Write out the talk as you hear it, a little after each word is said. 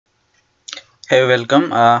Hey,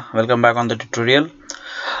 welcome back on the tutorial.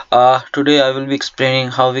 Today I will be explaining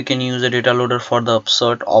how we can use a data loader for the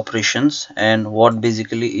Upsert operations and what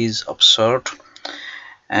basically is Upsert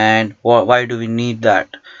and why do we need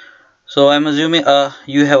that. So I'm assuming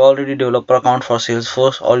you have already developed an account for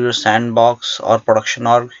Salesforce or your sandbox or production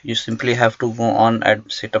org. You simply have to go on at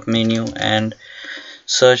setup menu and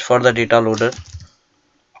search for the data loader.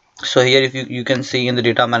 So here if you can see in the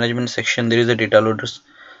data management section there is a data loader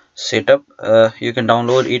setup. You can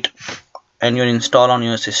download it and you install on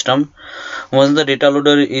your system. Once the data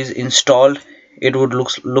loader is installed, it would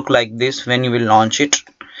look like this when you will launch it.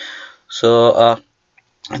 So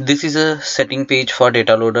this is a setting page for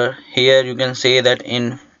data loader. Here you can say that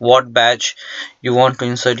in what batch you want to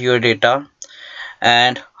insert your data,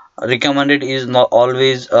 and recommended is not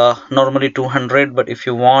always normally 200, but if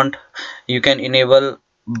you want you can enable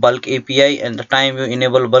bulk API, and the time you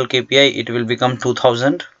enable bulk API it will become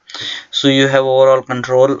 2000. So you have overall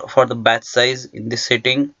control for the batch size in this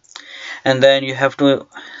setting, and then you have to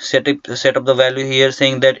set up the value here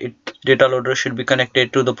saying that data loader should be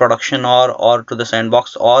connected to the production or to the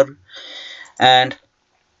sandbox org. And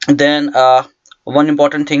then one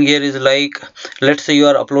important thing here is, like, let's say you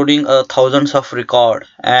are uploading thousands of record,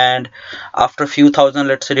 and after few thousand,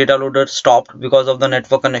 let's say data loader stopped because of the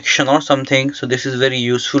network connection or something. So this is very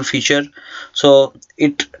useful feature. So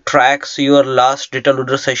it tracks your last data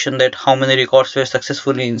loader session, that how many records were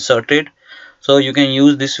successfully inserted. So you can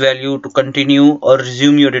use this value to continue or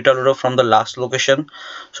resume your data loader from the last location.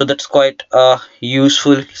 So that's quite a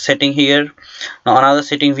useful setting here. Now another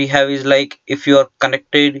setting we have is, like, if you are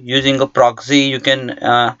connected using a proxy, you can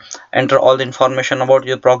enter all the information about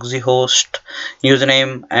your proxy host,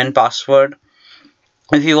 username and password.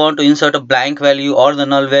 If you want to insert a blank value or the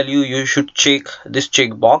null value, you should check this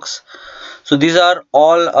checkbox. So these are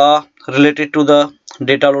all related to the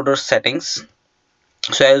data loader settings.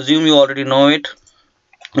 So I assume you already know it.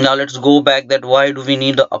 Now let's go back, that why do we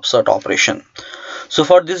need the upsert operation. So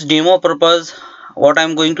for this demo purpose, what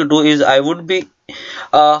I'm going to do is I would be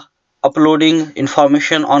uh, uploading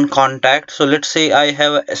information on contact. So let's say I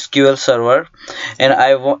have a SQL server, and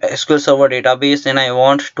I want SQL server database, and I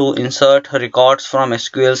want to insert records from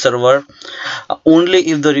SQL server only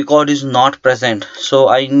if the record is not present. So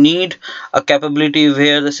I need a capability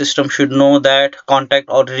where the system should know that contact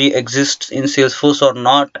already exists in Salesforce or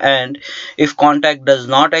not, and if contact does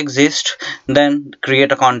not exist, then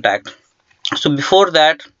create a contact. So before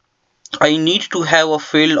that, I need to have a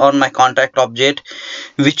field on my contact object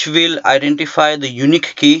which will identify the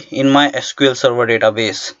unique key in my SQL server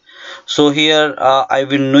database. So here I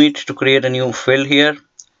will need to create a new field here.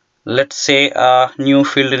 Let's say new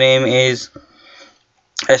field name is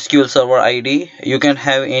SQL server ID. You can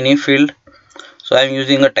have any field. So I'm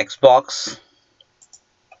using a text box,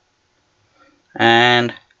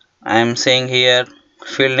 and I'm saying here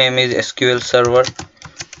field name is SQL server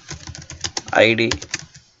ID.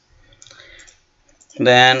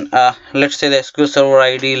 Then let's say the SQL server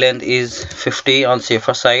ID length is 50 on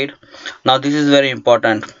safer side. Now this is very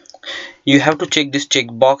important. You have to check this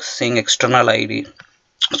checkbox saying external ID.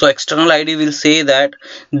 So external ID will say that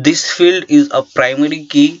this field is a primary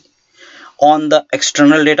key on the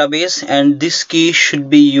external database, and this key should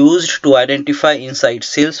be used to identify inside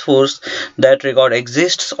Salesforce that record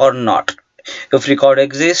exists or not. If record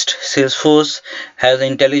exists, Salesforce has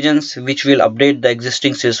intelligence which will update the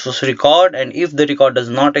existing Salesforce record, and if the record does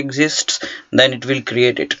not exist, then it will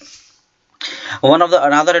create it.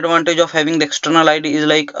 Another advantage of having the external ID is,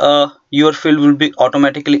 like, your field will be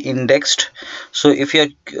automatically indexed. So if you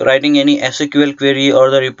are writing any SQL query or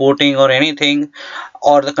the reporting or anything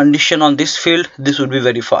or the condition on this field, this would be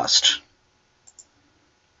very fast.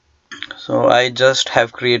 So I just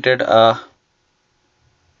have created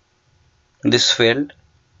this field.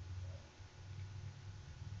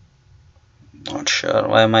 Not sure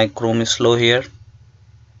why my Chrome is slow here.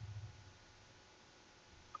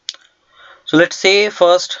 So let's say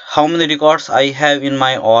first how many records I have in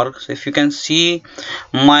my org. So if you can see,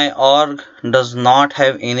 my org does not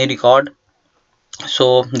have any record.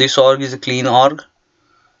 So this org is a clean org.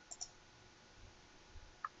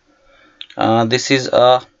 This is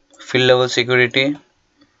a field level security.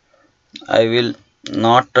 I will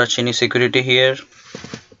not touch any security here.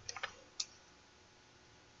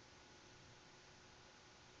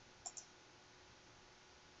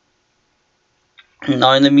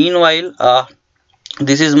 Now in the meanwhile,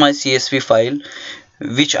 this is my CSV file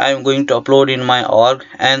which I am going to upload in my org,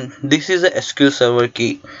 and this is a SQL server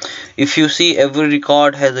key. If you see, every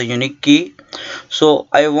record has a unique key. So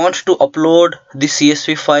I want to upload the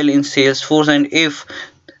CSV file in Salesforce, and if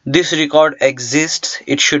this record exists,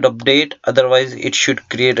 it should update, otherwise it should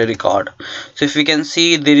create a record. So if we can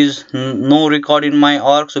see, there is no record in my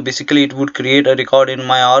org, so basically it would create a record in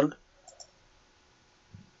my org.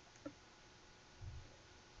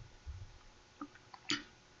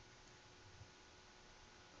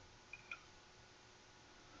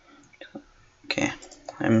 Okay,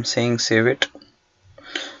 I'm saying save it.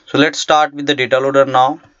 So let's start with the data loader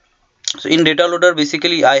now. So in data loader,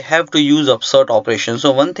 basically I have to use upsert operation.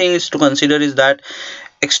 So one thing is to consider is that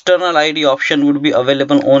external ID option would be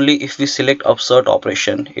available only if we select upsert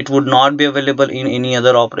operation. It would not be available in any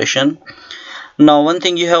other operation. Now one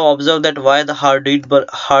thing you have observed, that why the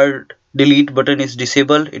hard delete button is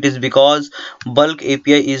disabled. It is because bulk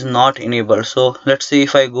API is not enabled. So let's say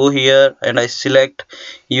if I go here and I select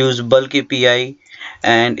use bulk API,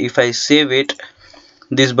 and if I save it,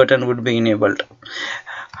 this button would be enabled.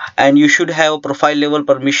 And you should have a profile level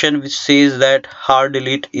permission which says that hard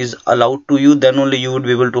delete is allowed to you, then only you would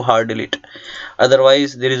be able to hard delete,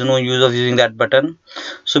 otherwise there is no use of using that button.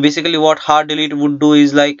 So basically what hard delete would do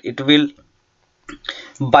is, like, it will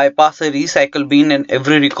bypass a recycle bin and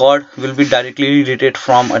every record will be directly deleted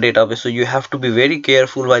from a database. So you have to be very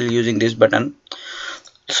careful while using this button.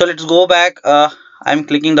 So let's go back. I'm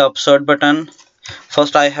clicking the upsert button.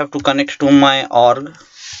 First I have to connect to my org.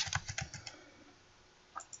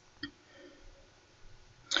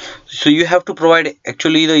 So you have to provide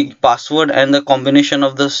actually the password and the combination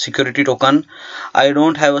of the security token. I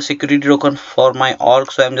don't have a security token for my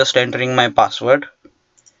org, so I'm just entering my password.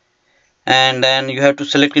 And then you have to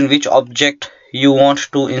select in which object you want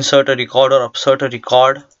to insert a record or upsert a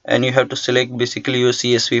record, and you have to select basically your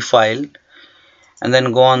CSV file, and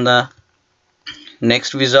then go on the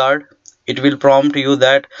next wizard. It will prompt you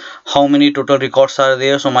that how many total records are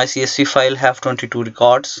there. So my CSV file have 22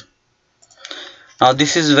 records. Now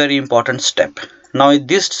this is very important step. Now in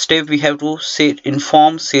this step we have to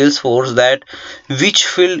inform Salesforce that which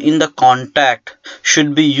field in the contact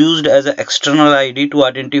should be used as an external ID to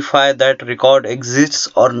identify that record exists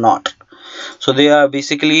or not. So they are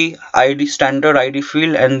basically ID, standard ID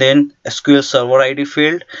field, and then SQL Server ID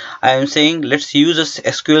field. I am saying let's use a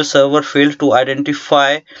SQL Server field to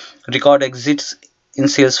identify record exists in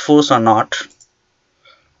Salesforce or not.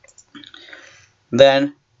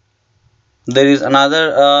 Then there is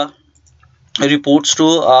another reports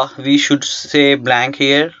to we should say blank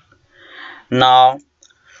here. Now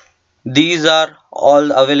these are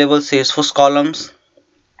all available Salesforce columns,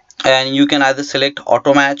 and you can either select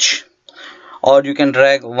auto match or you can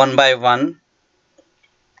drag one by one.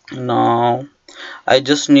 Now I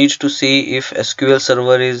just need to see if SQL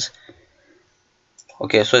Server is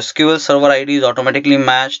okay. So SQL Server ID is automatically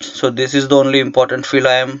matched, so this is the only important field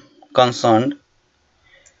I am concerned.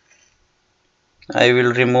 I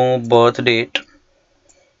will remove birth date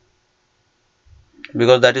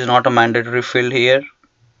because that is not a mandatory field here.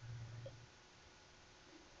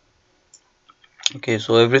 Okay,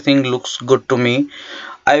 so everything looks good to me.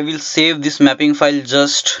 I will save this mapping file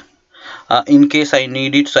just in case I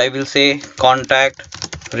need it. So I will say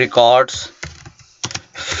contact records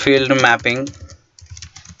field mapping.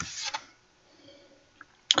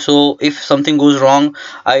 So if something goes wrong,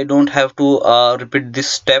 I don't have to repeat this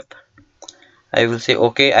step. I will say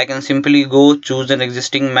okay. I can simply go choose an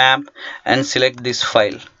existing map and select this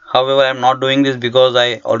file. However, I am not doing this because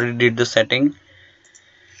I already did the setting.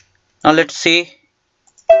 Now let's see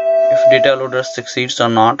if data loader succeeds or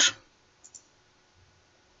not.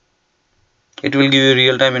 It will give you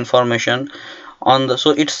real-time information on the,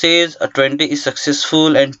 so it says a 20 is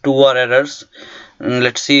successful and 2 are errors. And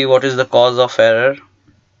let's see what is the cause of error.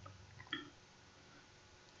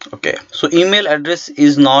 Okay, so email address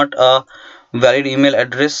is not a valid email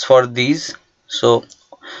address for these, so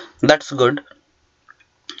that's good.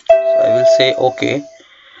 So I will say okay.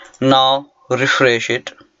 Now refresh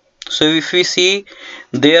it. So if we see,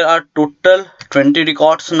 there are total 20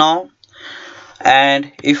 records now,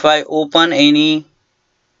 and if I open any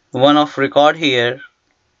one of record here,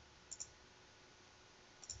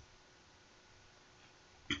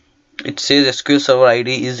 it says SQL Server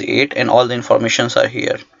ID is 8 and all the informations are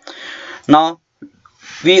here. Now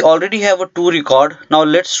we already have a 2 record. Now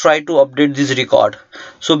let's try to update this record.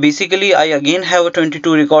 So basically I again have a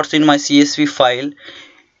 22 records in my CSV file.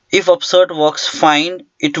 If upsert works fine,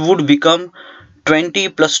 it would become 20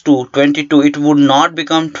 plus 2, 22. It would not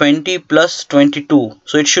become 20 plus 22.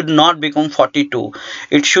 So it should not become 42.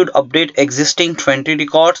 It should update existing 20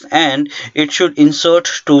 records and it should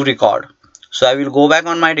insert 2 record. So I will go back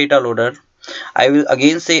on my data loader. I will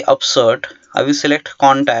again say upsert. I will select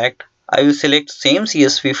contact. I will select same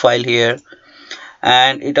CSV file here,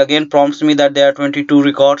 and it again prompts me that there are 22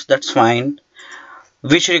 records. That's fine.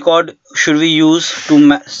 Which record should we use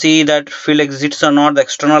to see that field exists or not? The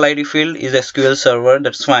external ID field is SQL Server.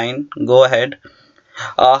 That's fine. Go ahead.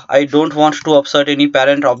 I don't want to upsert any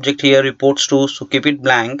parent object here, reports to, so keep it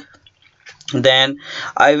blank. Then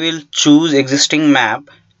I will choose existing map.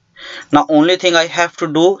 Now only thing I have to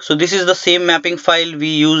do, so this is the same mapping file we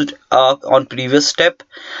used on previous step.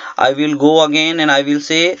 I will go again and I will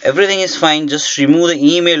say everything is fine, just remove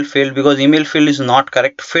the email field because email field is not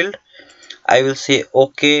correct field. I will say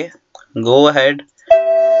okay, go ahead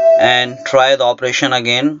and try the operation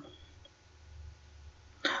again.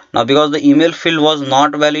 Now because the email field was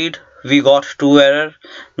not valid, we got 2 error.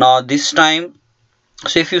 Now this time,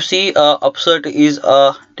 so if you see Upsert is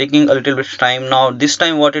taking a little bit time. Now this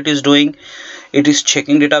time what it is doing, it is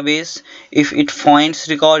checking database. If it finds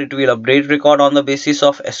record, it will update record on the basis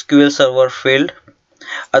of SQL Server field,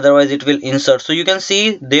 otherwise it will insert. So you can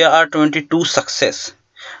see there are 22 success.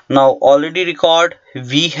 Now already record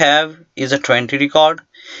we have is a 20 record.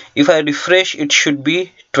 If I refresh, it should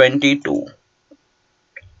be 22.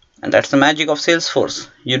 And that's the magic of Salesforce.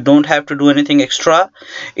 You don't have to do anything extra.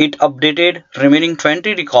 It updated remaining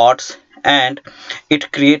 20 records and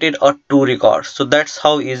it created a 2 records. So that's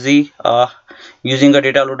how easy using a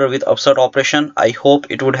data loader with Upsert operation. I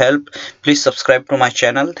hope it would help. Please subscribe to my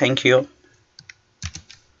channel. Thank you.